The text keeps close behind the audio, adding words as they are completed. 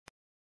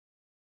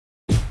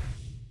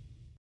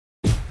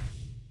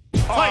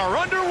are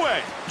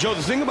underway. Joe,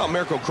 the thing about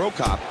Mirko Cro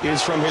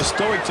is from his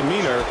stoic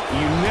demeanor,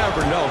 you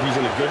never know if he's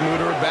in a good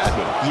mood or a bad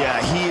mood.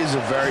 Yeah, he is a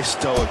very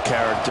stoic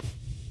character.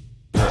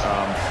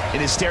 In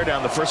his stare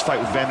down, the first fight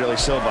with Wanderlei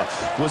Silva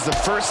was the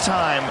first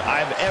time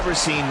I've ever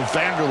seen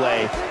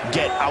Wanderlei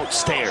get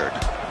outstared.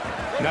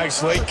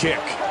 Nice leg kick.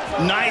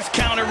 Nice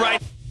counter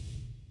right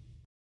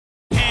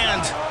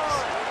hand.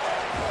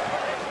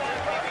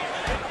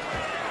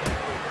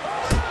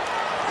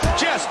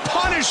 Just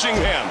punishing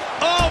him.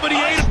 Oh, but he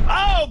ate him.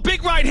 Oh,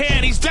 big right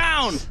hand. He's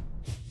down.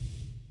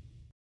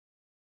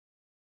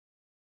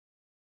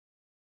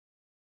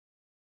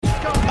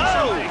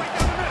 Oh.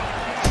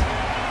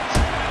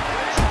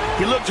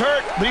 He looked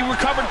hurt, but he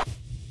recovered.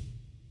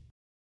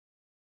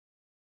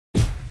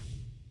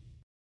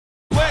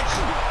 Quick.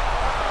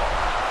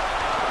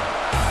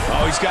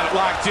 Oh, he's got it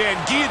locked in.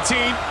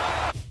 Guillotine.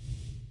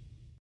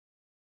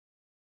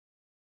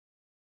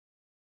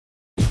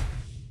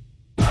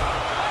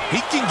 He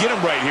can get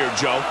him right here,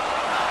 Joe.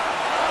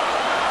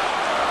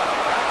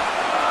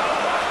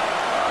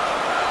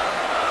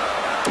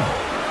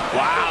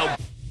 Wow.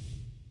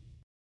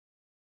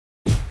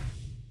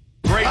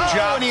 Great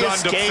job done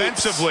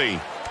defensively.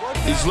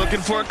 He's looking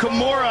for a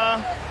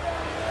Kimura.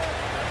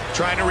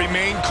 Trying to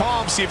remain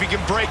calm, see if he can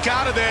break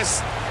out of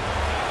this.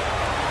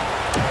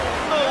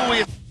 Oh,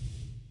 he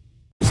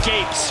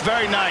escapes.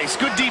 Very nice.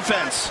 Good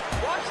defense.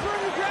 Watch where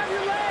you grab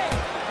your leg.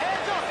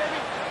 Hands up, baby.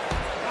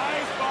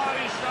 Nice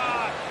body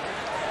shot.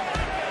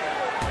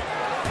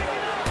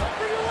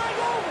 Bring your leg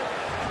over.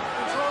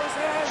 Control his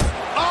hands.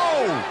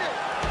 Oh!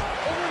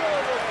 Over and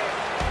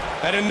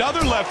over. And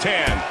another left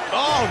hand.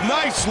 Oh,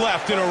 nice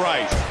left and a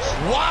right.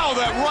 Wow,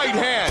 that right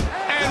hand.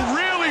 And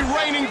really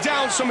raining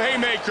down some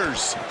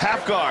haymakers.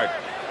 Half guard.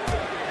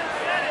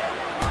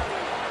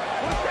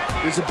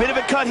 There's a bit of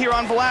a cut here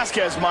on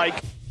Velasquez,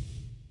 Mike.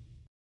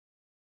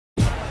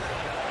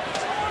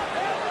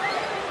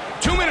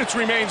 2 minutes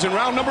remains in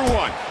round number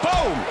one.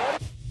 Boom!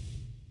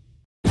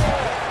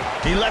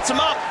 He lets him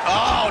up.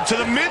 Oh, to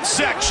the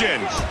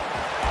midsection.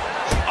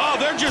 Oh,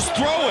 they're just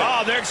throwing.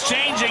 Oh, they're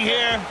exchanging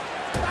here.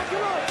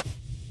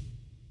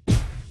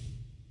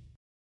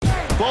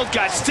 Both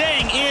guys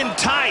staying in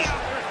tight.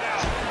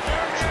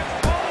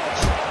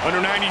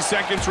 Under 90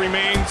 seconds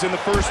remains in the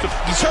first of...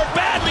 He's hurt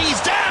badly.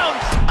 He's down.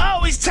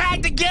 Oh, he's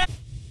tagged again.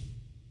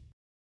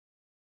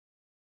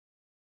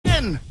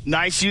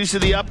 Nice use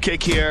of the up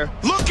kick here.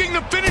 Looking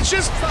to finish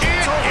this. It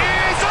is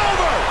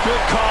over.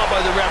 Good call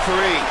by the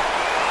referee.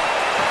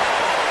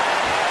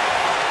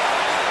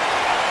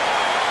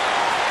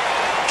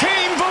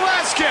 Cain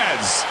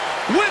Velasquez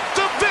with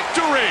the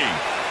victory.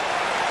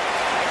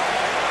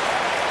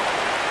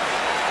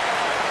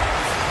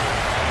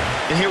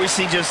 And here we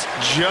see just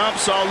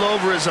jumps all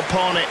over his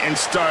opponent and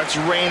starts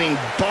raining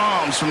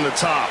bombs from the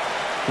top.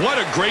 What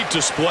a great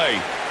display.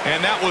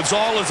 And that was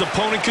all his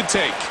opponent could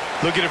take.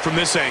 Look at it from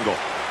this angle.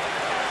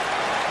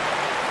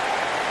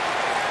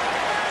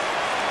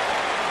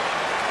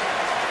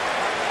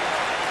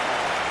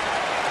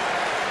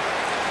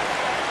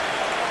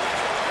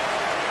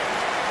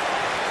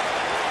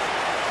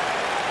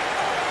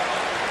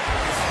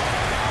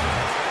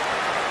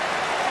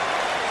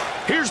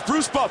 Here's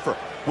Bruce Buffer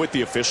with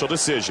the official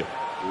decision.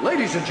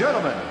 Ladies and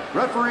gentlemen,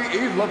 referee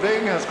Yves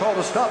Leving has called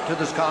a stop to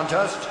this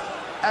contest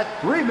at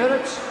 3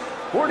 minutes,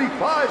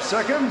 45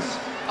 seconds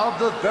of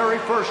the very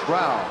first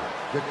round,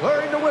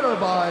 declaring the winner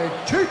by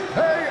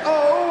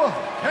TKO,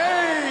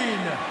 Cain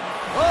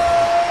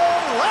Velasquez!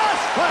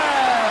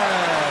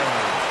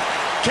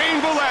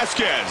 Cain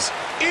Velasquez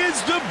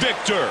is the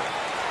victor.